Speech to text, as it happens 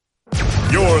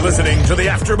You're listening to the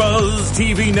AfterBuzz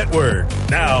TV Network,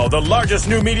 now the largest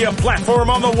new media platform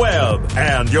on the web,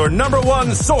 and your number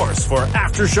one source for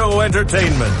after-show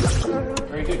entertainment.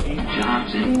 Very good, Keith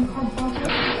Johnson.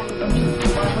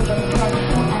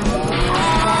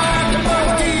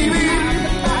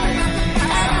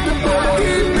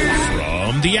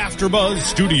 From the AfterBuzz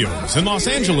Studios in Los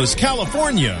Angeles,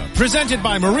 California, presented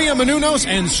by Maria Menounos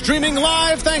and streaming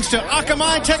live thanks to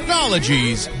Akamai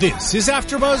Technologies, this is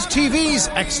AfterBuzz TV's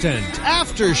Extant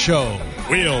After Show.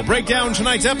 We'll break down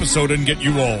tonight's episode and get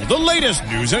you all the latest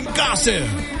news and gossip.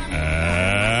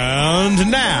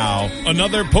 And now,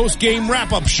 another post-game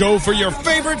wrap-up show for your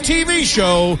favorite TV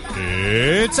show.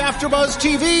 It's AfterBuzz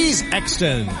TV's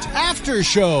Extant After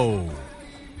Show.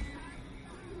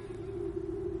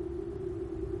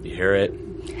 You hear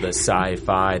it? The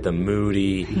sci-fi, the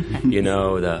moody,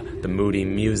 the moody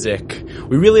music.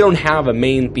 We really don't have a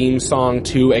main theme song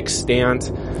to Extant.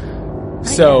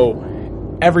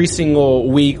 So every single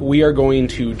week we are going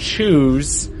to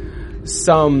choose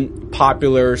some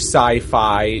popular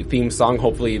sci-fi theme song,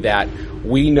 hopefully that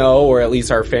we know, or at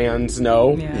least our fans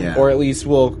know, or at least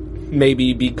we'll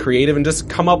maybe be creative and just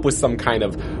come up with some kind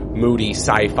of moody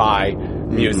sci-fi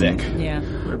music. Yeah.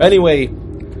 Anyway,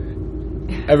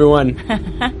 everyone,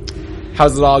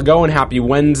 how's it all going? Happy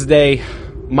Wednesday.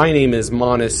 My name is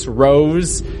Monis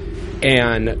Rose,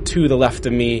 and to the left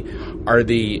of me are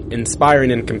the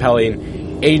inspiring and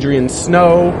compelling Adrian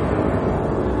Snow,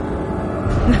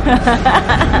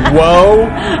 Whoa,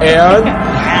 and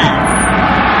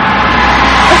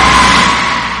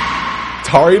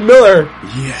Tari Miller.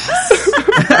 Yes.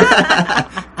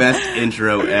 Best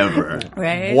intro ever.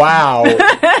 Right? Wow.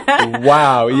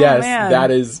 Wow. Yes, man.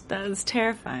 that is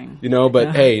terrifying.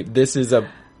 But hey, this is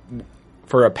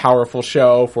for a powerful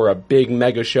show, for a big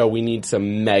mega show, we need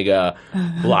some mega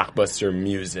blockbuster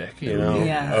music,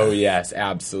 Yes. Oh yes,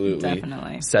 absolutely.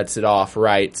 Definitely. Sets it off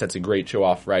right, sets a great show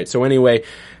off right. So anyway,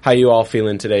 how you all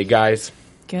feeling today, guys?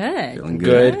 Good. Feeling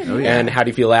Good. Oh, yeah. And how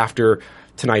do you feel after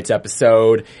tonight's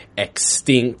episode,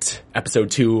 Extinct,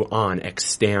 episode 2 on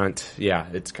Extant? Yeah,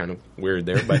 it's kind of weird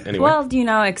there, but anyway. Well, do you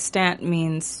know extant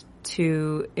means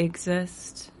to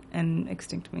exist, and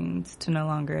extinct means to no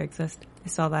longer exist? I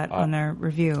saw that on their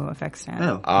review of extant.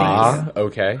 Oh.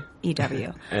 Okay.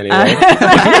 EW. Anyway.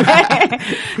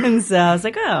 And so I was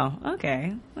like, oh,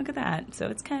 okay, look at that. So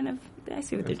it's kind of, I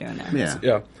see what they're doing there. Yeah.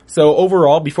 Yeah. So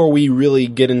overall, before we really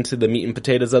get into the meat and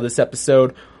potatoes of this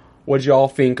episode, what did y'all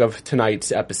think of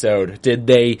tonight's episode? Did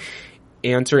they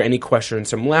answer any questions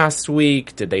from last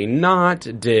week? Did they not?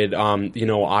 Did,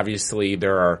 obviously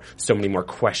there are so many more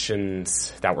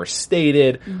questions that were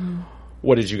stated. Mm-hmm.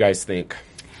 What did you guys think?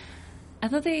 I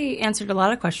thought they answered a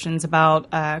lot of questions about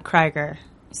Krieger.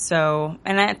 So,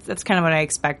 and that's kind of what I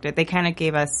expected. They kind of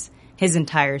gave us his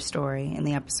entire story in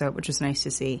the episode, which was nice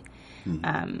to see.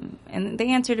 And they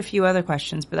answered a few other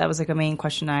questions, but that was like a main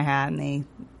question I had, and they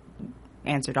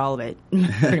answered all of it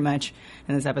pretty much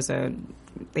in this episode.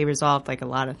 They resolved like a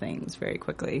lot of things very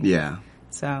quickly. Yeah.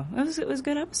 So it was a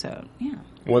good episode. Yeah.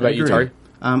 What about you, Tari?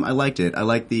 I liked it. I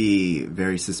liked the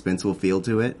very suspenseful feel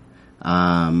to it.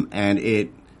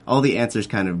 And all the answers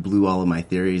kind of blew all of my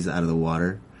theories out of the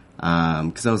water.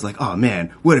 Cause I was like, oh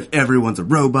man, what if everyone's a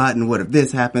robot and what if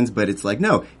this happens? But it's like,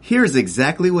 no, here's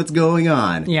exactly what's going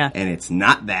on. Yeah. And it's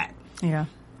not that. Yeah.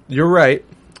 You're right.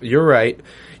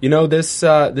 This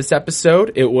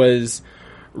episode, it was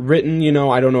written,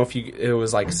 I don't know if it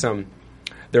was like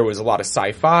there was a lot of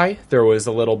sci-fi, there was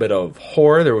a little bit of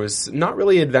horror, there was not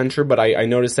really adventure, but I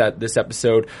noticed that this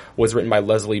episode was written by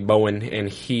Leslie Bowen, and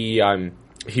he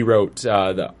wrote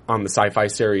on the sci-fi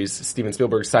series, Steven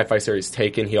Spielberg's sci-fi series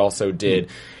Taken. He also did,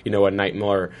 A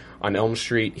Nightmare on Elm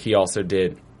Street. He also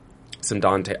did some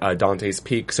Dante's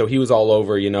Peak. So he was all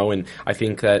over, and I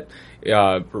think that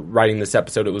writing this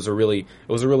episode, it was a really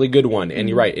good one. And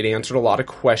you're right, it answered a lot of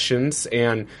questions,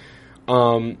 and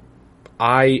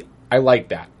I like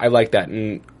that.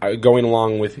 And going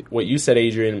along with what you said,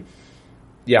 Adrian,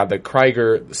 yeah, the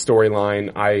Krieger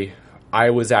storyline, I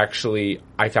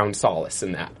found solace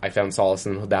in that. I found solace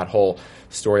in that whole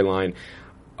storyline.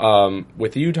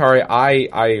 With you, Tari,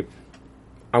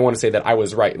 I want to say that I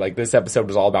was right. Like, this episode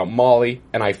was all about Molly,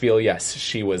 and I feel, yes,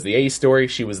 she was the A story,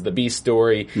 she was the B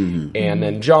story, and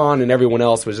then John and everyone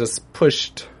else was just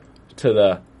pushed to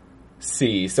the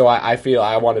C. So I feel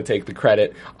I want to take the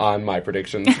credit on my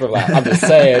predictions for that. I'm just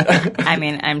saying. I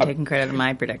mean, I'm taking credit on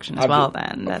my prediction as well,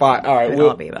 then. That's, fine. All right, it'll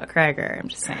all be about Krieger, I'm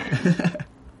just saying.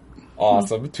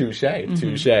 Awesome. Touche.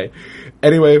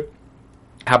 Anyway,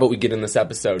 how about we get in this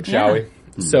episode, shall we?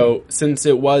 So, since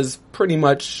it was pretty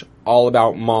much all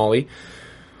about Molly,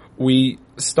 we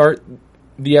start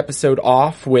the episode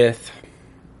off with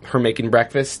her making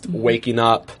breakfast, waking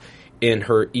up in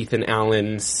her Ethan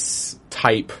Allen's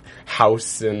type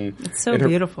house, and It's so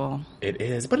beautiful. It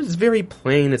is, but it's very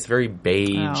plain. It's very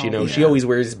beige. Oh, You know, she always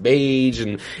wears beige,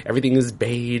 and everything is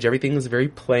beige. Everything is very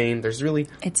plain. There's really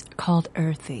It's called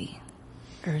earthy.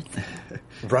 Earthy.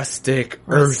 rustic,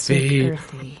 Rustic,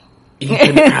 earthy.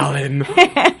 Ethan Allen.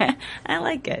 I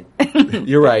like it.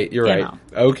 You're right. You're You right. know.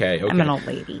 Okay. I'm an old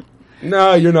lady.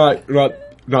 No, you're not.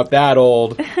 Not that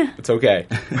old. It's okay.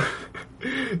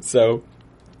 So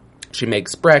she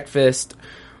makes breakfast,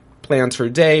 plans her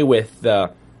day with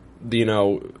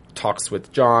talks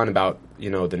with John about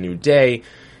the new day,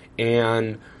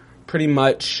 and pretty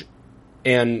much,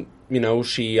 and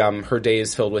she her day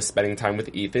is filled with spending time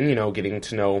with Ethan. Getting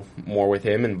to know more with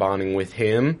him and bonding with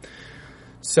him.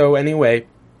 So anyway.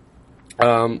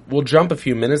 We'll jump a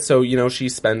few minutes. So, she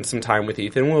spends some time with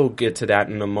Ethan. We'll get to that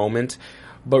in a moment.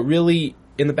 But really,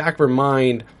 in the back of her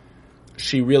mind,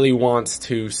 she really wants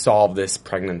to solve this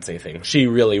pregnancy thing. She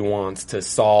really wants to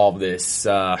solve this,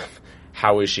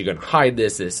 how is she going to hide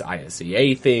this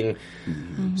ISEA thing.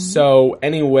 Mm-hmm. So,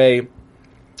 anyway,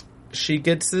 she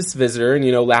gets this visitor. And,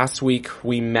 last week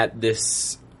we met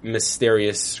this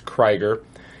mysterious Krieger.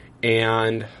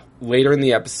 And later in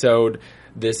the episode,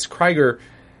 this Krieger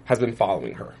has been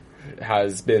following her,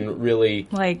 has been really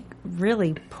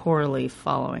poorly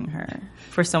following her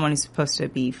for someone who's supposed to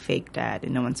be fake dead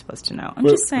and no one's supposed to know. I'm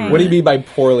just saying. What do you mean by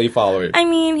poorly following? I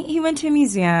mean, he went to a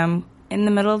museum in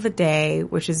the middle of the day,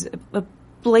 which is a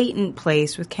blatant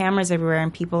place with cameras everywhere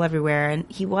and people everywhere,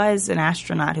 and he was an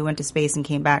astronaut who went to space and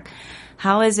came back.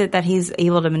 How is it that he's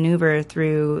able to maneuver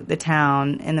through the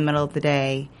town in the middle of the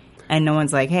day and no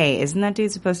one's like, hey, isn't that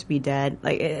dude supposed to be dead?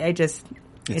 Like,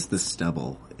 It's the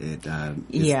stubble. It's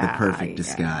the perfect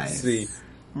disguise. See,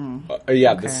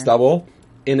 the stubble.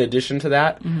 In addition to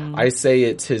that, I say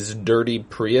it's his dirty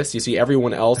Prius. You see,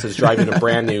 everyone else is driving a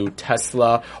brand new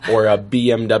Tesla or a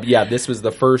BMW. Yeah, this was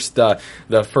the first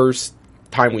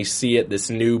time we see it. This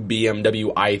new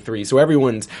BMW i3. So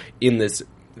everyone's in this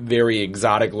very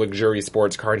exotic, luxurious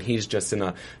sports car, and he's just in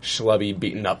a schlubby,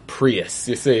 beaten up Prius.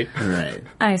 You see, right?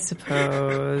 I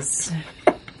suppose.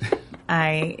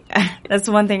 That's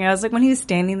one thing. I was like, when he was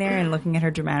standing there and looking at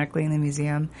her dramatically in the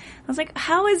museum, I was like,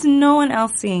 how is no one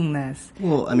else seeing this?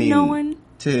 Well, I mean, no one.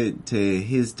 To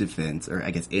his defense, or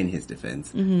I guess in his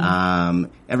defense,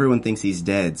 everyone thinks he's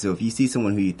dead. So if you see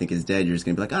someone who you think is dead, you're just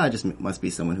going to be like, it just must be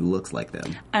someone who looks like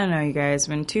them. I don't know, you guys.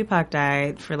 When Tupac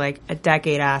died, for like a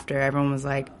decade after, everyone was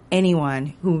like,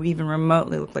 anyone who even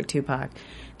remotely looked like Tupac,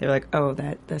 they're like, oh,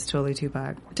 that's totally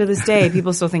Tupac. To this day,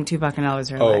 people still think Tupac and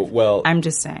Elvis are alive. Oh, well. I'm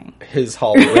just saying. His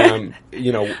hologram,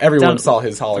 everyone saw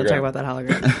his hologram. Don't talk about that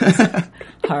hologram.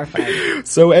 Horrifying.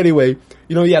 So anyway,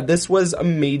 this was a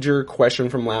major question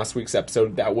from last week's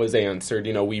episode that was answered.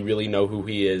 We really know who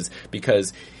he is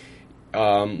because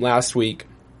last week,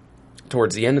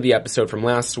 towards the end of the episode from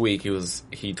last week,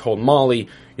 he told Molly,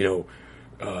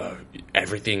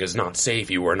 everything is not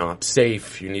safe. You are not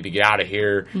safe. You need to get out of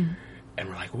here. Mm-hmm. And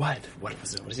we're like, what? What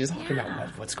is he talking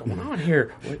about? What's going on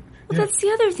here? Well, that's the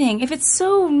other thing. If it's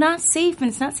so not safe and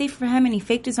it's not safe for him and he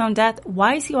faked his own death,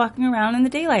 why is he walking around in the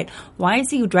daylight? Why is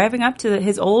he driving up to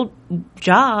his old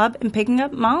job and picking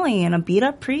up Molly in a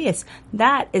beat-up Prius?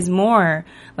 That is more,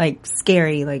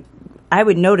 scary. I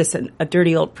would notice a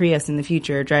dirty old Prius in the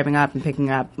future driving up and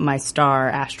picking up my star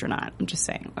astronaut. I'm just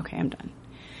saying. Okay, I'm done.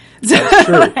 That's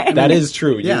true. That is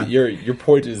true. Yeah. Your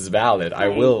point is valid.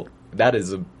 Right. That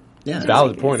is a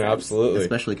valid point, absolutely.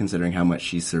 Especially considering how much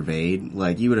she's surveyed.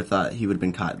 You would have thought he would have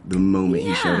been caught the moment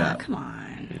he showed up. Come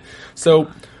on.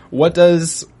 So,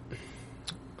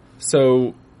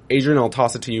 Adrian, I'll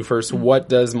toss it to you first. Mm-hmm. What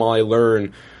does Molly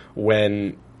learn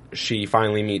when she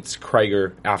finally meets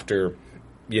Krieger after,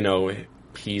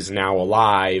 he's now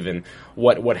alive, and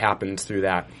what happens through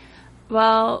that?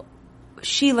 Well,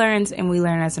 she learns, and we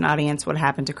learn as an audience, what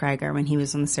happened to Krieger when he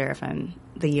was on the Seraphim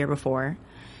the year before.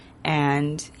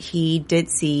 And he did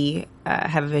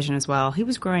have a vision as well. He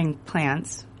was growing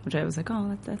plants, which I was like,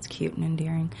 oh, that's cute and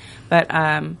endearing. But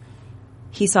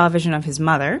he saw a vision of his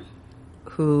mother,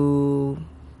 who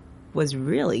was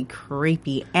really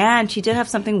creepy. And she did have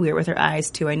something weird with her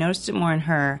eyes, too. I noticed it more in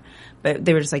her, but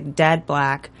they were just dead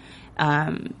black.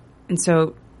 And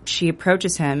so she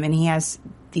approaches him, and he has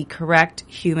the correct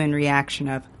human reaction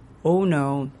of, oh,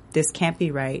 no, this can't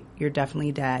be right. You're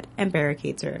definitely dead, and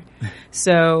barricades her.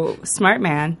 So, smart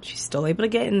man. She's still able to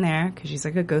get in there because she's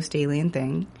like a ghost alien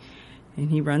thing. And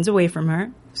he runs away from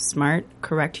her. Smart,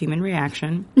 correct human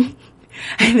reaction.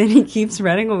 And then he keeps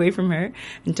running away from her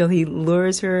until he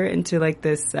lures her into like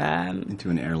this Into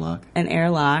an airlock.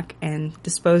 and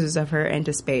disposes of her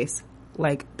into space,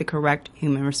 like the correct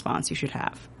human response you should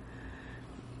have.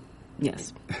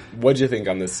 Yes. What'd you think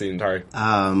on this scene, Tari?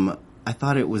 I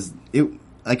thought it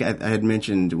like I had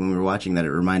mentioned when we were watching that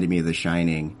it reminded me of The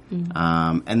Shining.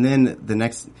 And then the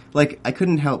next, like, I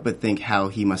couldn't help but think how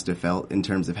he must have felt in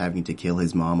terms of having to kill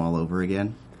his mom all over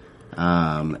again.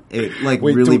 It like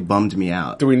Wait, really bummed me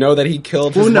out. Do we know that he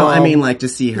killed his Well, no, mom? I mean like to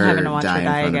see her Having to watch die her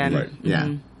die in front again. of me.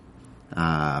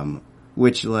 Yeah.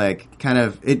 Which like kind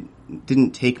of, it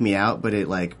didn't take me out, but it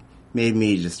like made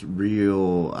me just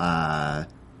real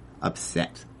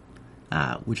upset.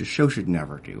 Which a show should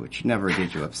never do. It should never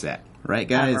get you upset. Right,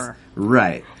 guys? Ever.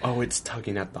 Right. Oh, it's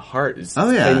tugging at the heart. It's Oh,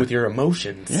 yeah. playing with your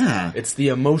emotions. Yeah. It's the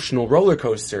emotional roller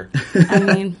coaster. I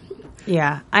mean,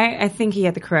 yeah, I think he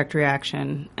had the correct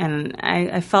reaction, and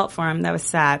I felt for him. That was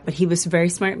sad, but he was a very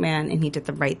smart man, and he did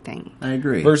the right thing. I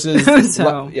agree. Versus,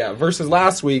 So- versus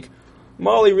last week,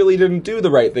 Molly really didn't do the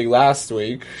right thing last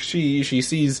week. She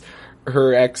sees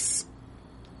her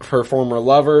former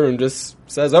lover, and just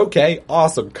says, "Okay,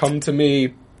 awesome, come to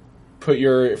me. Put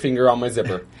your finger on my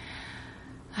zipper."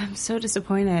 I'm so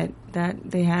disappointed that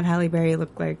they had Halle Berry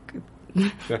look like.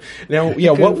 Now,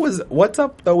 yeah, what's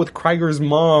up though with Krieger's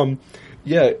mom?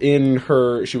 Yeah,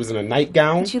 she was in a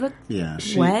nightgown. She looked Yeah.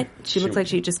 wet. She looked like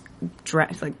she just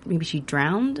like maybe she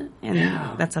drowned, and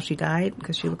that's how she died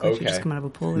because she looked like she Okay. just come out of a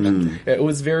pool or something. It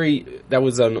was that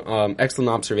was an excellent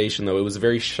observation, though. It was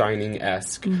very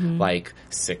Shining-esque, like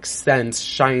Sixth Sense,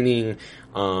 Shining,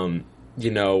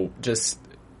 just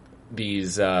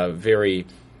these very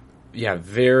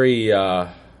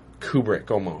Kubrick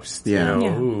almost. Yeah. You know?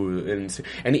 Yeah. Ooh,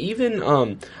 and even, I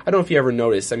don't know if you ever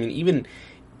noticed, I mean, even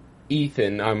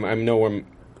Ethan, I know I'm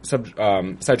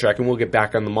sidetracking, we'll get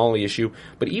back on the Molly issue,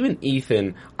 but even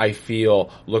Ethan, I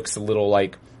feel, looks a little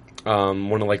like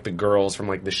one of like the girls from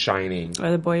like The Shining. Or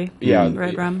the boy,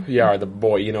 Red Rum. Yeah, or the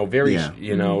boy, very,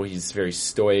 Yeah. he's very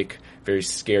stoic, very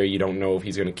scary. You don't know if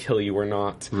he's going to kill you or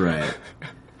not. Right.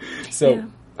 So, Yeah.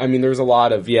 I mean, there's a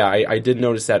lot of, I did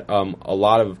notice that a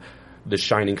lot of The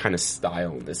Shining kind of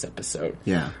style in this episode.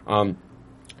 Yeah.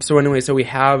 So anyway, we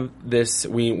have this,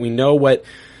 we know what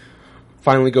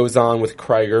finally goes on with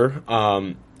Krieger,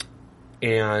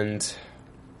 and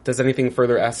does anything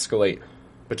further escalate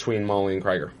between Molly and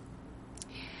Krieger?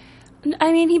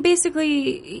 I mean, he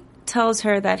basically tells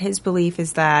her that his belief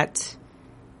is that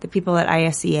the people at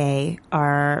ISEA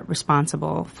are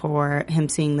responsible for him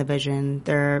seeing the vision.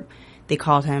 They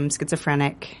called him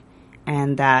schizophrenic,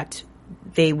 and that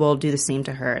they will do the same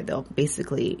to her. They'll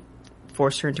basically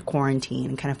force her into quarantine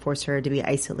and kind of force her to be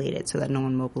isolated so that no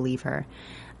one will believe her.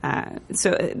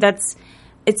 So it's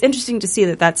interesting to see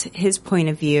that that's his point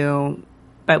of view,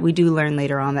 but we do learn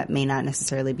later on that may not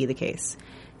necessarily be the case.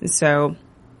 And so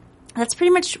that's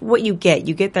pretty much what you get.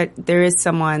 You get that there is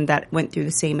someone that went through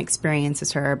the same experience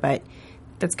as her, but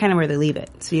that's kind of where they leave it.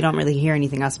 So you don't really hear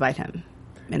anything else about him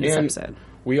in this episode.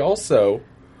 We also,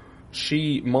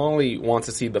 Molly wants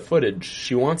to see the footage.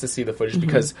 She wants to see the footage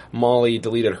because Molly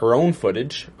deleted her own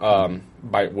footage,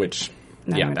 by which,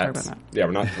 Not even talk about that. yeah,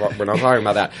 we're not talking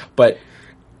about that. But,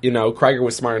 Krieger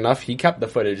was smart enough. He kept the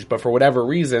footage, but for whatever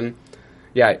reason,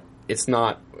 it's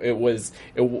not, it was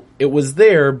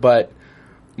there, but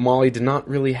Molly did not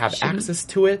really have access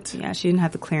to it. Yeah, she didn't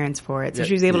have the clearance for it, so Yeah,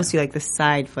 she was able to see like the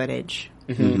side footage,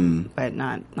 Mm-hmm. but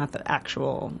not the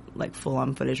actual like full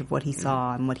on footage of what he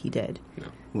saw and what he did.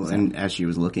 Well, and as she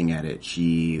was looking at it,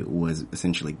 she was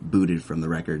essentially booted from the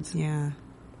records. Yeah.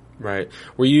 Right.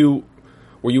 Were you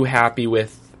happy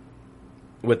with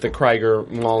the Krieger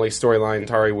Molly storyline,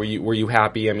 Tari? Were you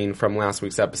happy? I mean, from last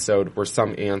week's episode, were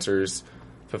some answers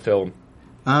fulfilled?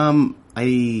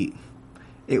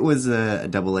 It was a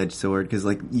double-edged sword because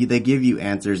they give you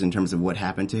answers in terms of what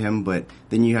happened to him, but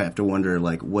then you have to wonder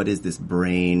what is this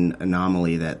brain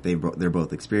anomaly that they're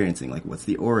both experiencing? Like, what's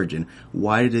the origin?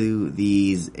 Why do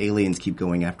these aliens keep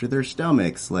going after their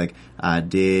stomachs?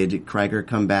 Did Krieger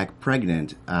come back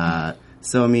pregnant?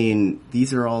 So I mean,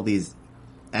 these are all these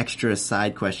extra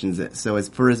side questions.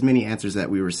 For as many answers that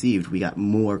we received, we got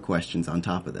more questions on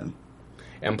top of them.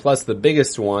 And plus, the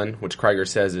biggest one, which Krieger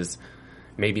says, is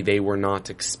maybe they were not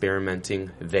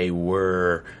experimenting; they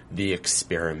were the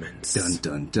experiments. Dun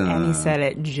dun dun. And he said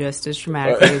it just as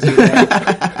dramatically as you did.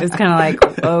 It was kind of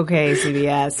like, okay,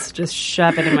 CBS, just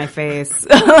shove it in my face.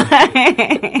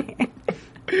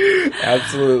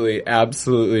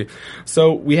 Absolutely.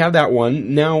 So we have that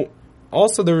one. Now,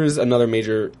 also there is another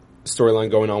major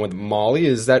storyline going on with Molly,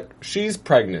 is that she's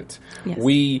pregnant. Yes.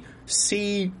 We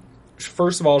see,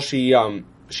 first of all, she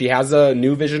she has a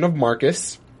new vision of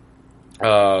Marcus.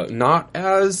 Not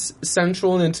as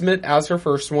sensual and intimate as her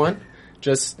first one.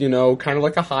 Just, kind of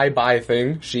like a hi-bye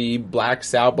thing. She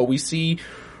blacks out, but we see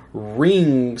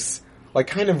rings, like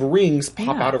kind of rings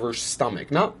pop out of her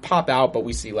stomach. Not pop out, but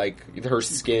we see like her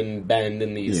skin bend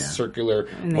in these circular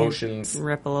And they motions.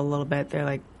 ripple a little bit. They're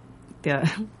like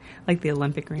the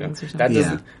Olympic rings or something. That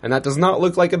doesn't, and that does not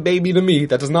look like a baby to me.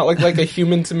 That does not look like a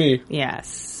human to me.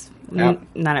 Yes. Yep.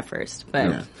 Not at first,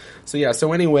 but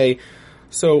So anyway,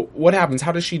 so what happens?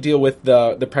 How does she deal with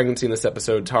the pregnancy in this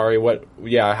episode, Tari?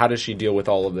 How does she deal with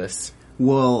all of this?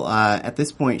 Well, at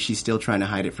this point, she's still trying to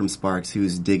hide it from Sparks,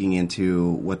 who's digging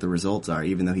into what the results are,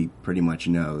 even though he pretty much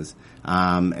knows.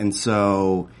 And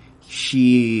so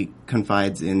she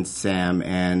confides in Sam,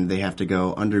 and they have to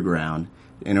go underground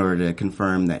in order to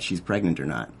confirm that she's pregnant or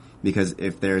not. Because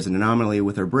if there's an anomaly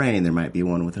with her brain, there might be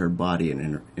one with her body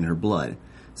and in her blood.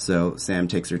 So Sam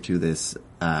takes her to this,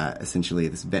 essentially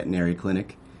this veterinary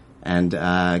clinic, and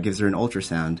gives her an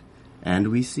ultrasound. And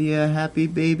we see a happy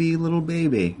little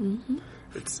baby.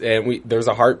 Mm-hmm. There's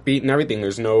a heartbeat and everything.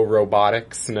 There's no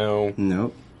robotics, no.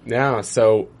 Nope. Yeah,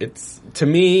 so it's, to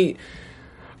me,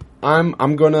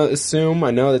 I'm gonna assume,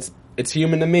 I know it's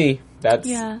human to me.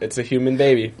 It's a human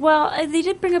baby. Well, they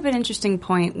did bring up an interesting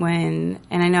point and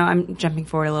I know I'm jumping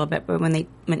forward a little bit, but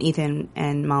when Ethan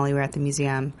and Molly were at the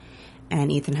museum,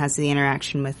 and Ethan has the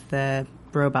interaction with the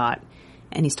robot,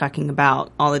 and he's talking about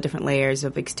all the different layers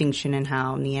of extinction and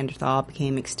how Neanderthal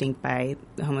became extinct by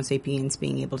the Homo sapiens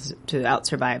being able to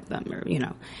out-survive them,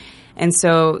 And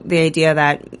so the idea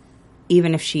that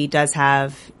even if she does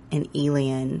have an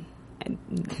alien, and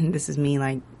this is me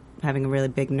like having a really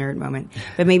big nerd moment,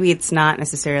 but maybe it's not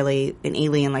necessarily an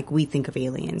alien like we think of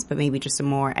aliens, but maybe just a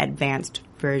more advanced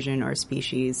version or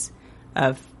species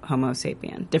of Homo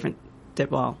sapien.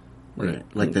 Right.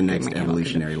 Like the next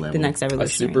evolutionary level. The next A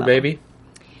evolutionary super level. baby?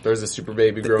 There's a super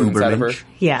baby growing inside of her? Ubermensch.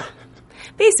 Yeah.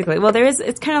 Basically. Well,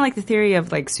 it's kind of like the theory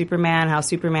of like Superman, how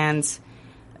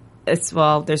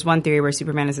there's one theory where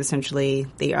Superman is essentially,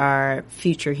 they are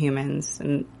future humans,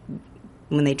 and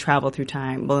when they travel through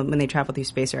time, when they travel through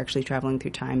space, they're actually traveling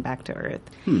through time back to Earth.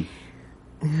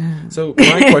 So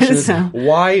my question is,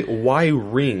 why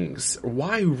rings?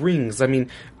 Why rings? I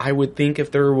mean, I would think if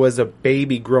there was a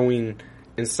baby growing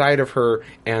inside of her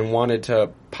and wanted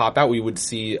to pop out, we would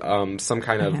see some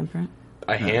kind of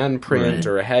a handprint Right.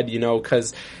 or a head,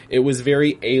 because it was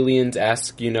very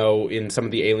Aliens-esque, in some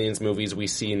of the Aliens movies we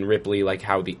see in Ripley, like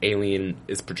how the alien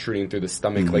is protruding through the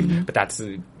stomach, but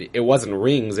it wasn't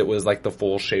rings, it was like the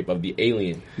full shape of the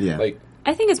alien. Yeah. Like,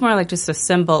 I think it's more like just a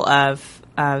symbol of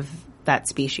that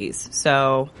species.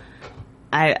 So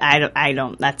I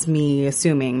don't, that's me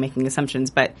assuming, making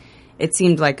assumptions, but it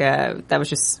seemed like that was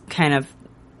just kind of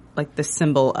like the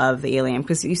symbol of the alien,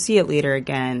 because you see it later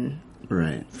again,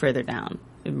 Right. further down,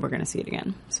 and we're going to see it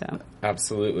again. So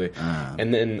absolutely.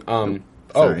 And then,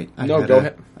 Sorry. go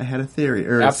ahead. I had a theory.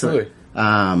 Absolutely.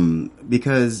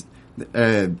 Because,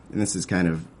 and this is kind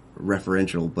of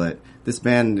referential, but this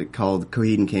band called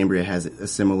Coheed and Cambria has a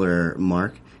similar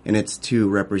mark, and it's to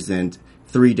represent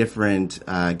 3 different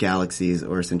galaxies,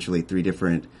 or essentially 3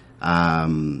 different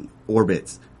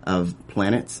orbits of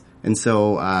planets. And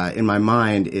so, in my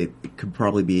mind, it could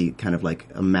probably be kind of like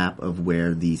a map of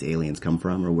where these aliens come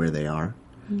from or where they are.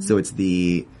 Mm-hmm. So it's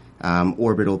the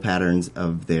orbital patterns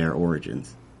of their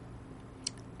origins.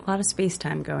 a lot of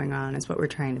space-time going on is what we're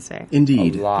trying to say.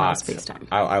 Indeed. A lot. Space-time.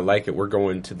 I like it. We're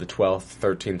going to the 12th,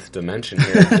 13th dimension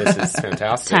here. This is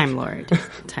fantastic. Time Lord.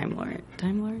 Time Lord.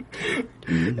 Time Lord.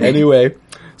 Anyway,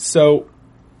 so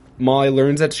Molly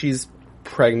learns that she's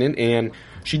pregnant, and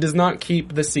she does not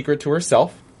keep the secret to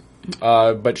herself.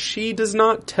 But she does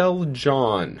not tell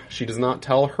John. She does not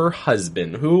tell her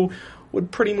husband, who would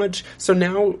pretty much... So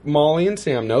now Molly and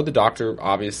Sam know, the doctor,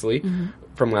 obviously,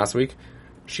 from last week.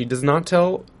 She does not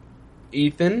tell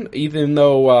Ethan, even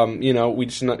though,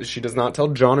 she does not tell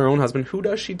John, her own husband. Who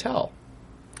does she tell?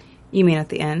 You mean at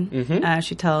the end?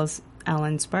 She tells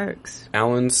Alan Sparks.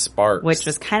 Alan Sparks. Which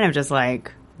was kind of just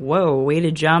like, whoa, way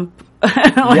to jump.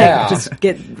 Yeah. Just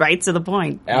get right to the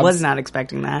point. Was not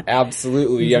expecting that.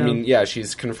 Absolutely. So. I mean, yeah,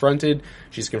 she's confronted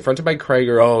by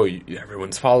Krager. Oh,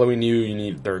 everyone's following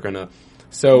you. They're gonna...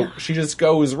 So she just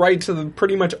goes right to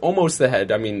pretty much almost the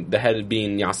head. I mean, the head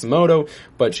being Yasumoto,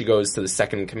 but she goes to the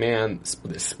second in command,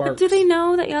 Sparks. But do they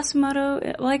know that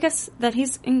Yasumoto... Well, I guess that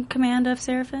he's in command of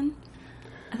Seraphim?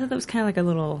 I thought that was kind of like a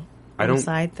little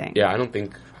side thing. Yeah, I don't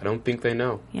think they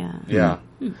know. Yeah. Yeah.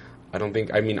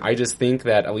 I just think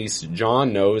that at least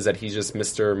John knows that he's just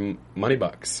Mr.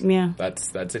 Moneybucks. Yeah.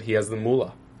 That's it. He has the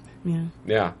moolah.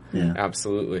 Yeah. Yeah,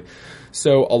 absolutely.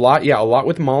 So a lot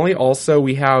with Molly. Also,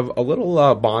 we have a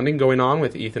little bonding going on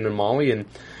with Ethan and Molly, and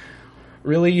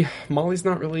really, Molly's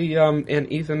not really,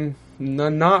 and Ethan,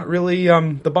 not really,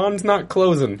 the bond's not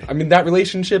closing. I mean, that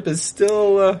relationship is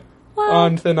still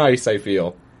on thin ice, I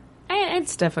feel.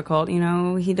 It's difficult, you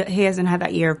know. He hasn't had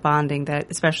that year of bonding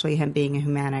that, especially him being a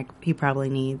humanic, he probably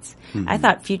needs. I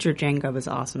thought Future Jenga was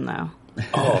awesome, though.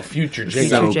 Oh, Future Jenga.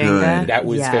 So good. That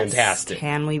was Yes. fantastic.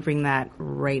 Can we bring that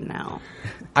right now?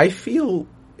 I feel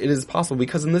it is possible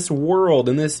because in this world,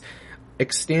 in this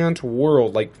extant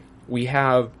world, like we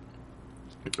have,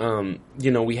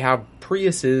 we have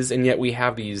Priuses and yet we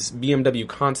have these BMW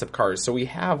concept cars. So we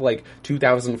have like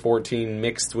 2014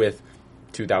 mixed with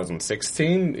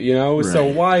 2016, so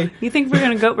why? You think we're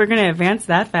gonna advance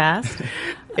that fast?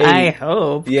 I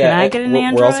hope. Yeah, Can I get an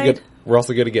Android? We're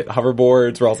also going to get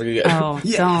hoverboards. We're also going to get... Oh,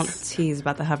 Yes. don't tease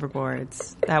about the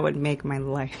hoverboards. That would make my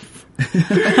life.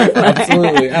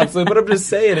 Absolutely. But I'm just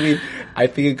saying, I mean, I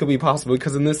think it could be possible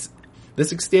because in this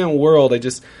extant world,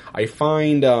 I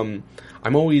find,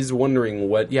 I'm always wondering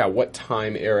what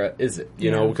time era is it,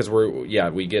 you know, because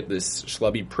we get this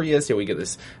schlubby Prius, we get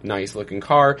this nice looking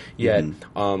car, yet,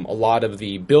 a lot of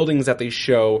the buildings that they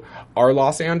show are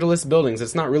Los Angeles buildings.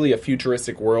 It's not really a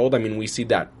futuristic world. I mean, we see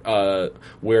that,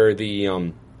 where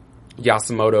the,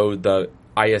 Yasumoto, the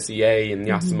ISEA and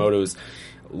Yasumoto's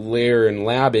lair and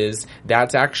lab is,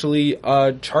 that's actually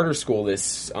a charter school,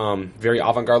 this very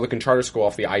avant-garde looking charter school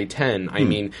off the I-10. I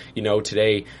mean,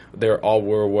 today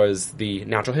was the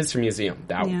Natural History Museum.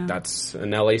 That's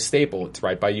an LA staple. It's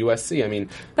right by USC. I mean,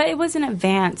 but it was an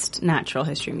advanced natural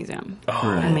history museum.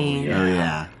 I mean,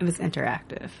 it was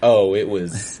interactive. Oh, it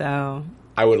was. So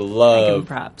I would give him love.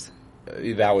 props.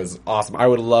 That was awesome. I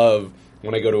would love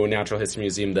when I go to a natural history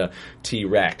museum the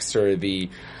T-Rex or the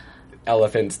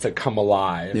elephants to come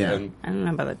alive. Yeah. And, I don't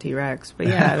know about the T-Rex, but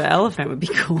yeah, the elephant would be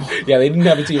cool. yeah, they didn't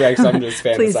have a T-Rex. I'm just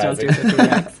fantasizing. Please don't do the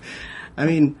T-Rex. I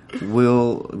mean,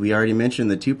 we already mentioned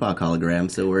the Tupac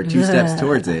hologram, so we're 2 steps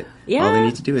towards it. Yeah. All they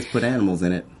need to do is put animals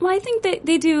in it. Well, I think that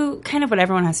they do kind of what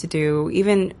everyone has to do.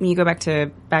 Even when you go back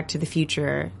to the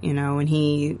Future, when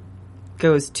he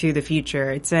goes to the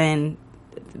future, it's in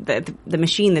the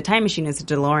machine. The time machine is a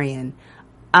DeLorean.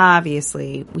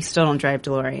 Obviously, we still don't drive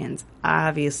DeLoreans.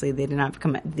 Obviously, they did not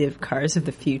become the cars of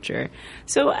the future.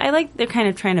 So I like they're kind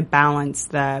of trying to balance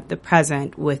the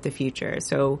present with the future.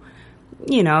 So,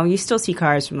 you still see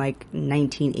cars from like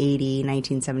 1980,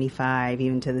 1975,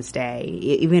 even to this day.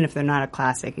 Even if they're not a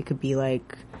classic, it could be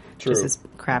like just this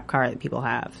crap car that people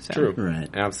have. So. True. Right.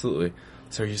 Absolutely.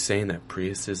 So are you saying that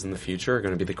Priuses in the future are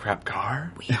going to be the crap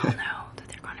car? We all know that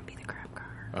they're going to be the crap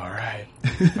car. All right.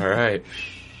 All right.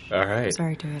 All right.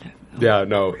 Sorry to it. Yeah,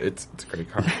 no, it's a great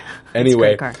car.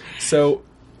 Anyway, great car. So,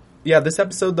 this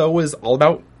episode, though, was all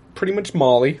about pretty much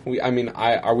Molly.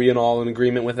 Are we all in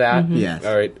agreement with that? Mm-hmm. Yes.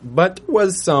 All right. But there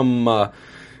was some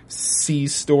C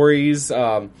stories.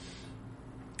 One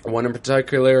in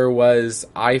particular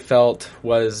I felt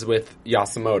was with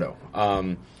Yasumoto.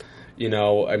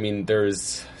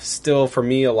 There's still, for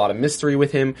me, a lot of mystery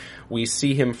with him. We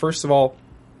see him, first of all,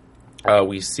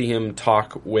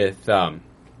 talk with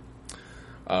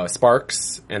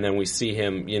Sparks, and then we see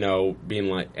him, being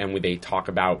like, and they talk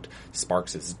about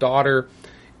Sparks' daughter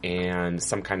and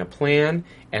some kind of plan,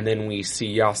 and then we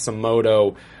see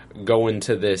Yasumoto go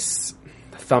into this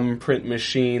thumbprint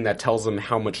machine that tells him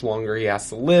how much longer he has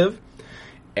to live,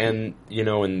 and,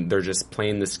 and they're just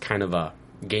playing this kind of a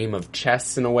game of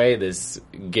chess in a way, this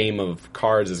game of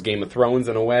cards, this Game of Thrones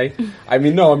in a way. I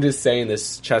mean, no, I'm just saying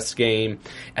this chess game,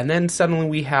 and then suddenly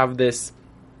we have this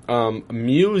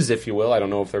muse, if you will. I don't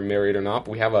know if they're married or not,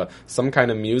 but we have some kind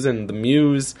of muse, and the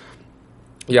muse,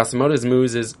 Yasumoto's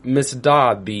muse, is Miss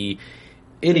Dodd, the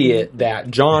idiot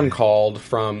that John called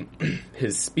from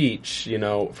his speech,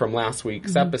 from last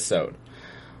week's episode.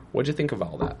 What'd you think of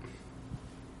all that?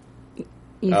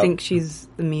 You think she's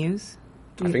the muse?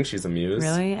 I think she's a muse.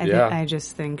 Really? I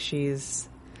just think she's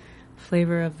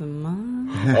flavor of the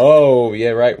month. Oh, yeah,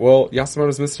 right. Well,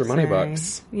 Yasumoto's Mr.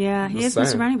 Moneybucks. Yeah, he is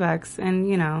Mr. Moneybucks.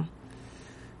 And,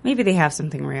 maybe they have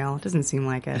something real. It doesn't seem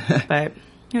like it. But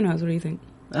who knows? What do you think?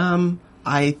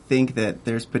 I think that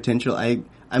there's potential. I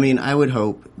mean, I would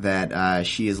hope that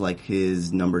she is like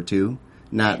his number 2.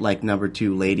 Not like number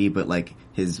 2 lady, but like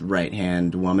his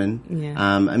right-hand woman.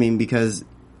 Yeah. Because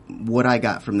what I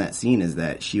got from that scene is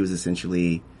that she was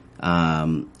essentially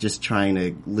just trying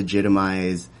to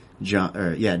legitimize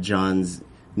John's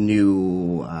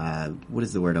new, what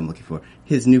is the word I'm looking for?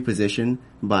 His new position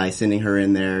by sending her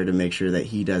in there to make sure that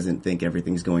he doesn't think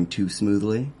everything's going too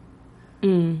smoothly.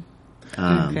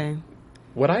 Okay.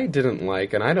 what I didn't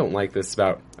like, and I don't like this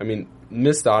about, I mean,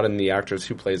 Miss Auden, the actress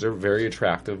who plays her, very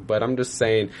attractive, but I'm just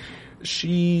saying,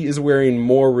 she is wearing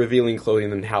more revealing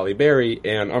clothing than Halle Berry,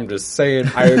 and I'm just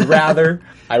saying, I would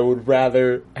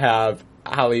rather have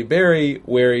Halle Berry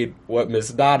wearing what Miss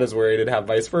Dodd is wearing and have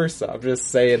vice versa. I'm just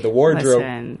saying, the wardrobe.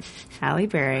 Listen, Halle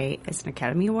Berry is an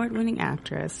Academy Award-winning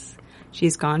actress.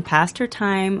 She's gone past her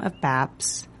time of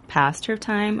BAPS, past her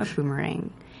time of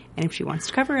Boomerang. And if she wants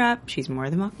to cover up, she's more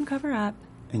than welcome to cover up.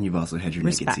 And you've also had your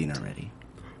Respect. naked scene already.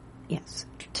 Yes.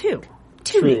 Two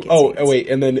True. naked Oh, scenes. wait,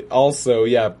 and then also,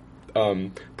 yeah,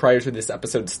 prior to this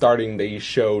episode starting, they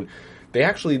showed,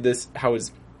 I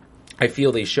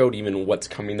feel they showed even what's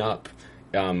coming up,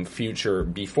 future,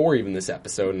 before even this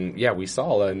episode, and yeah, we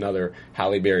saw another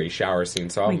Halle Berry shower scene,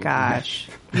 so Oh my gosh.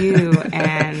 You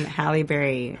and Halle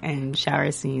Berry and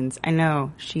shower scenes. I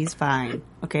know, she's fine,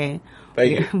 okay?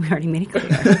 Thank you. We already made it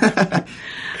clear.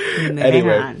 Moving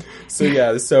Anyway, on.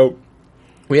 so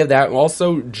we have that.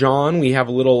 Also, John, we have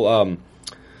a little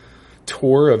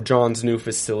tour of John's new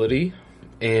facility,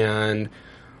 and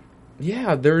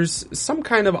yeah, there's some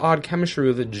kind of odd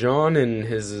chemistry with John and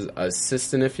his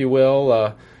assistant, if you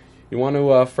will. You want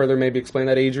to further maybe explain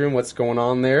that, Adrian? What's going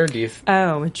on there? With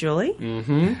Julie?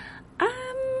 Mm-hmm.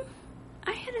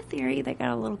 I had a theory they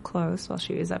got a little close while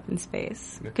she was up in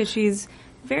space. Because she's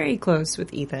very close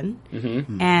with Ethan.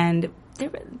 Mm-hmm. And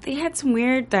they had some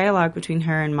weird dialogue between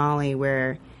her and Molly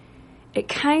where it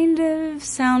kind of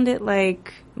sounded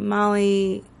like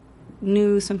Molly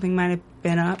knew something might have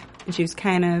been up. And she was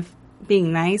kind of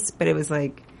being nice, but it was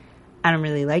like, I don't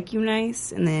really like you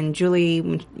nice. And then Julie,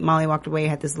 when Molly walked away,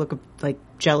 had this look of like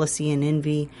jealousy and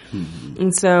envy. Mm-hmm.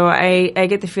 And so I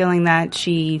get the feeling that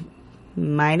she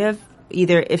might have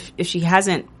either, if she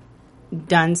hasn't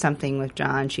done something with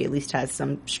John, she at least has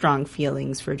some strong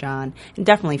feelings for John, and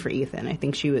definitely for Ethan. I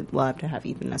think she would love to have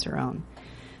Ethan as her own.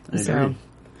 So,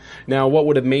 now, what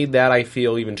would have made that, I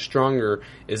feel, even stronger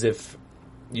is if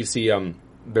you see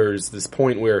there's this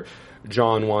point where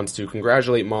John wants to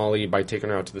congratulate Molly by taking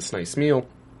her out to this nice meal.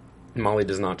 Molly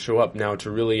does not show up. Now, to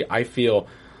really, I feel,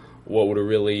 what would have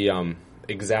really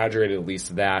exaggerated at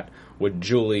least that would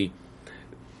Julie.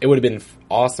 It would have been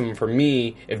awesome for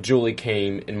me if Julie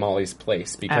came in Molly's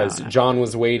place because John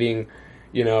was waiting,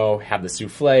 had the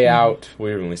souffle out. We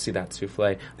didn't really see that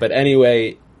souffle. But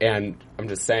anyway, and I'm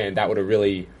just saying that would have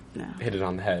really hit it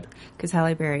on the head. Because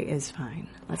Halle Berry is fine.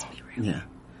 Let's be real. Yeah.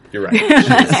 You're right. She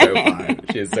is so fine.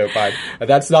 She is so fine.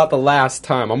 That's not the last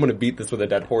time. I'm going to beat this with a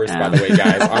dead horse, by the way,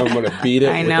 guys. I'm going to beat it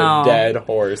with a dead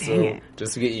horse. So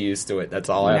just get used to it. That's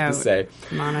all I have to say.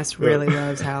 Monis really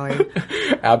loves Halle.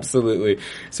 Absolutely.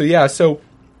 So, yeah. So,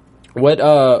 what,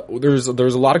 there's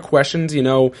a lot of questions,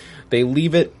 they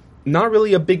leave it, not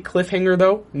really a big cliffhanger,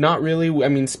 though. Not really. I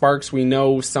mean, Sparks, we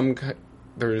know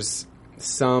there's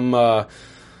some,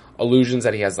 allusions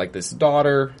that he has like this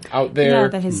daughter out there. Yeah,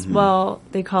 that his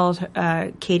they called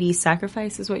Katie's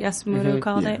sacrifice is what Yasumoto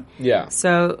called it. Yeah.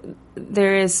 So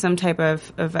there is some type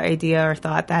of idea or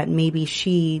thought that maybe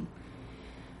she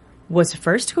was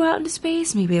first to go out into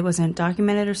space. Maybe it wasn't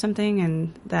documented or something,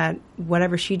 and that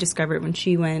whatever she discovered when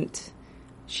she went,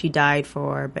 she died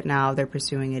for. But now they're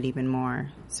pursuing it even more.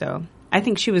 So I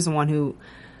think she was the one who,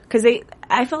 because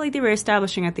I felt like they were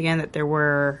establishing at the end that there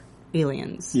were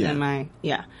aliens. Yeah.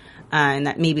 And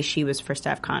that maybe she was first to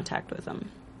have contact with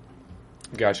them.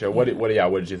 Gotcha. What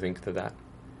did you think to that?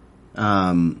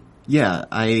 I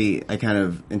kind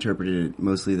of interpreted it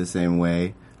mostly the same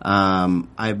way.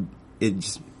 It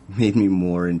just made me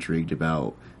more intrigued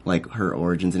about like her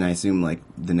origins, and I assume like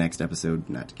the next episode,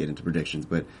 not to get into predictions,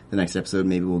 but the next episode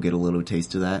maybe we'll get a little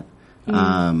taste of that.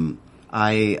 I'm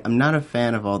not a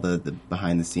fan of all the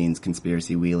behind the scenes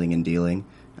conspiracy wheeling and dealing.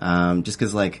 Just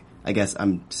because like I guess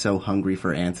I'm so hungry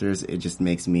for answers, it just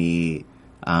makes me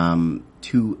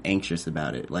too anxious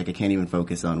about it. Like I can't even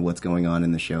focus on what's going on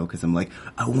in the show because I'm like,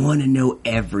 I want to know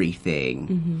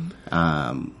everything.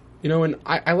 And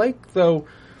I like though,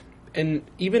 and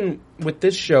even with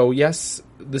this show, yes,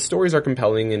 the stories are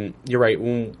compelling, and you're right.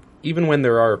 Even when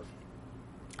there are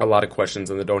a lot of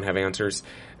questions and they don't have answers,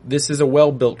 this is a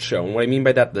well-built show. And what I mean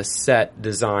by that, the set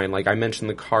design, like I mentioned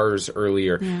the cars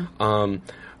earlier. Yeah. I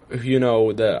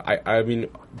mean,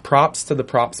 props to the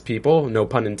props people, no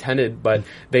pun intended, but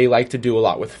they like to do a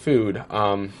lot with food.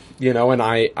 And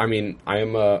I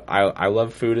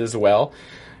love food as well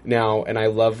now, and I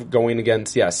love going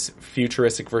against, yes,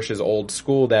 futuristic versus old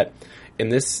school. That in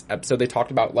this episode they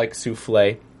talked about like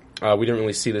souffle, We didn't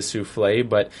really see the souffle,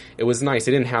 but it was nice.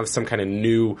 It didn't have some kind of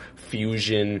new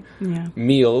fusion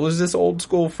meal. It was this old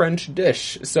school French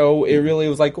dish. So it really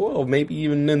was like, well, maybe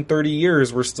even in 30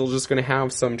 years, we're still just going to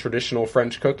have some traditional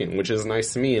French cooking, which is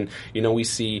nice to me. And, we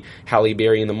see Halle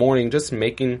Berry in the morning just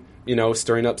making,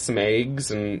 stirring up some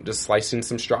eggs and just slicing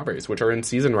some strawberries, which are in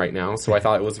season right now. So I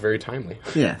thought it was very timely.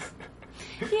 Yeah.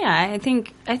 Yeah, I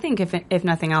think if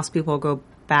nothing else, people will go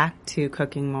back to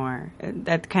cooking more.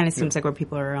 That kind of seems like where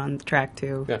people are on the track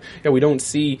too. Yeah, we don't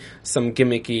see some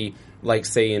gimmicky, like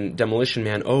say in Demolition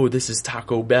Man, oh, this is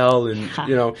Taco Bell, and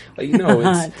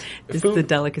it's just food, the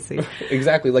delicacy.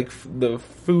 Exactly, like the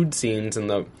food scenes and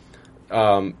the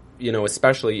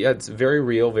especially, it's very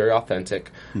real, very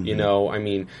authentic.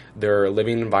 Mm-hmm. Their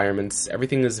living environments,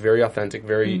 everything is very authentic,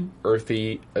 very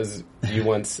earthy, as you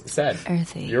once said.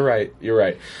 Earthy. You're right.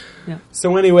 Yeah.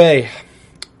 So anyway,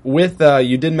 with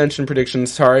you did mention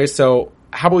predictions, Tari. So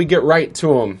how about we get right to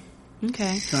them?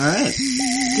 Okay. All right.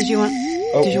 Did you want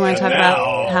to talk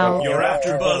about how your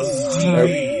AfterBuzz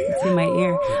TV? It's in my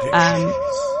ear.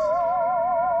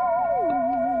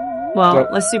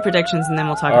 Let's do predictions and then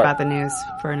we'll talk about the news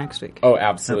for next week. Oh,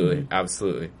 absolutely,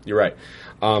 absolutely. You're right.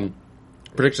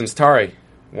 Predictions, Tari.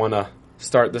 Want to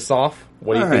start this off?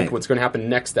 What do you think? What's going to happen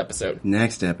next episode?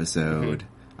 Next episode.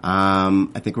 I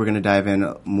think we're going to dive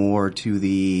in more to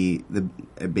the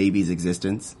baby's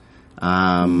existence.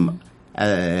 And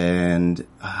man,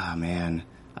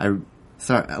 I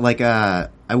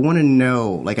want to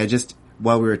know.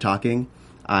 While we were talking,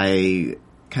 I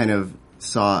kind of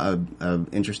saw a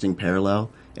interesting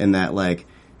parallel in that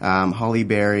Halle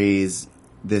Berry's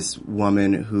this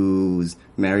woman who's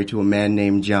married to a man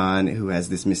named John who has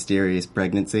this mysterious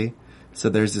pregnancy. So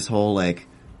there's this whole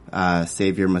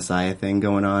savior messiah thing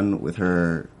going on with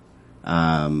her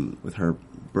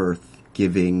birth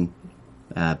giving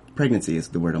pregnancy is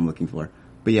the word I'm looking for.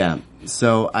 But yeah,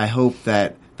 so I hope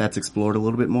that that's explored a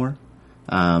little bit more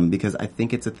because I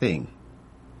think it's a thing.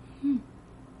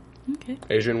 Okay.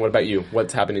 Adrian, what about you?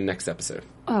 What's happening next episode?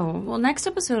 Oh, well, next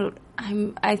episode,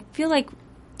 I feel like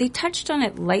they touched on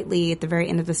it lightly at the very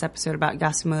end of this episode about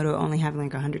Yasumoto only having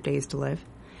 100 days to live.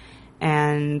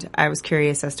 And I was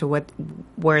curious as to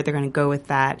where they're going to go with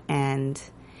that. And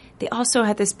they also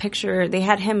had this picture. They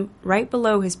had him right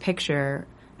below his picture.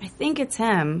 I think it's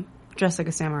him dressed like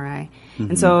a samurai. Mm-hmm.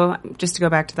 And so just to go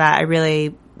back to that, I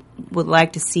really would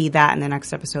like to see that in the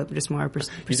next episode, just more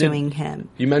pursuing him.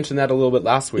 You mentioned that a little bit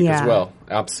last week as well.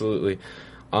 Absolutely.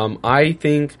 I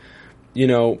think,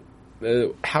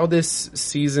 how this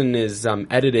season is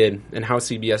edited and how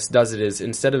CBS does it is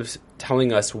instead of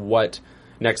telling us what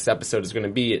next episode is going to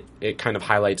be, it kind of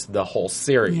highlights the whole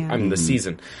series. Yeah. The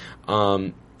season.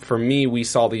 For me, we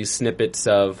saw these snippets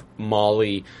of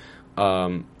Molly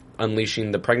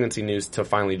unleashing the pregnancy news to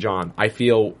finally John. I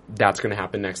feel that's going to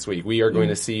happen next week. We are going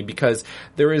to see, because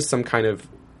there is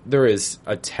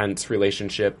a tense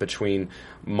relationship between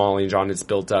Molly and John. It's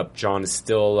built up. John is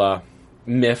still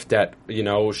miffed at,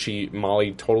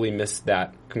 Molly totally missed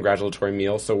that congratulatory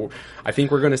meal. So I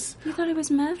think we're going to... You thought he was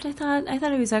miffed? I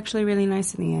thought he was actually really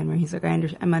nice in the end, where he's like,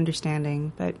 I'm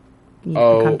understanding, but you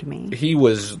can come to me. He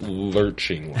was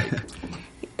lurching.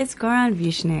 It's Goran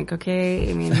Vishnik, okay?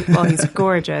 He's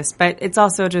gorgeous, but it's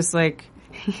also just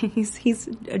he's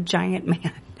a giant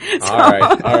man. So. All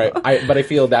right. But I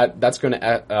feel that's going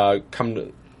to come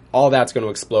to... All that's going to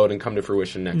explode and come to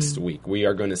fruition next week. We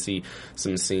are going to see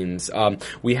some scenes.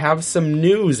 We have some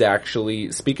news,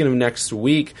 actually. Speaking of next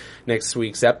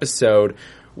week's episode,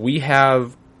 we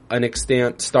have an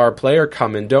extant star player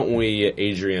coming, don't we,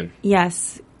 Adrian?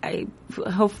 Yes.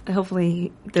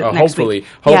 Hopefully next week. Hopefully.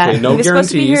 Yeah, No he was guarantees.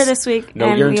 Supposed to be here this week, no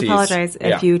and guarantees. We apologize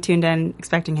if you tuned in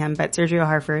expecting him, but Sergio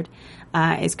Harford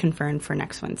is confirmed for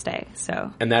next Wednesday.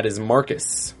 So, and that is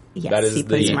Marcus. Yes, he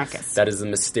plays Marcus. That is the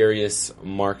mysterious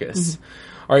Marcus. Mm-hmm.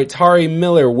 All right, Tari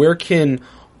Miller, where can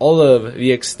all of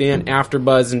the extant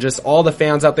AfterBuzz and just all the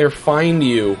fans out there find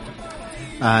you?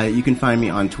 You can find me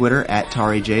on Twitter at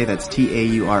TariJ. That's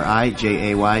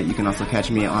TauriJay. You can also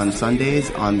catch me on Sundays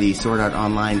on the Sword Art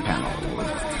Online panel.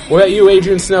 What about you,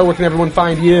 Adrian Snow? Where can everyone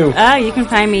find you? You can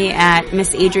find me at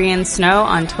Miss Adrian Snow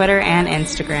on Twitter and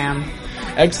Instagram.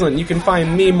 Excellent. You can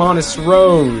find me, Monis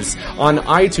Rose, on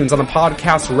iTunes on the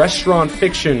podcast Restaurant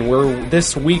Fiction, where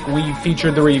this week we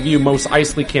featured the review Mos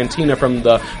Eisley Cantina from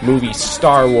the movie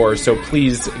Star Wars, so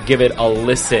please give it a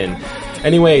listen.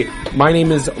 Anyway, my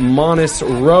name is Monis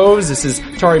Rose. This is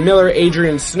Tari Miller,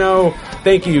 Adrian Snow.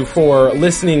 Thank you for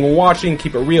listening, watching.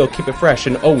 Keep it real, keep it fresh,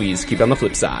 and always keep it on the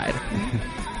flip side.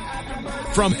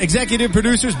 From executive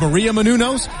producers Maria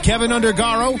Menounos, Kevin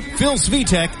Undergaro, Phil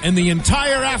Svitek, and the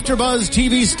entire AfterBuzz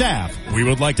TV staff, we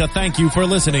would like to thank you for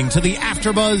listening to the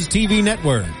AfterBuzz TV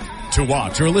network. To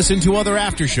watch or listen to other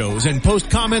after shows and post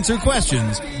comments or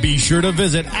questions, be sure to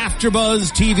visit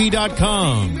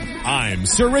AfterBuzzTV.com. I'm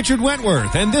Sir Richard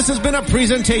Wentworth, and this has been a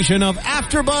presentation of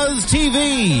AfterBuzz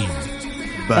TV.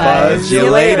 Buzz you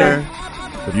later.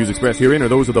 The views expressed herein are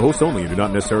those of the hosts only and do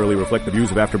not necessarily reflect the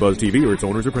views of AfterBuzz TV or its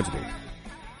owners or principals.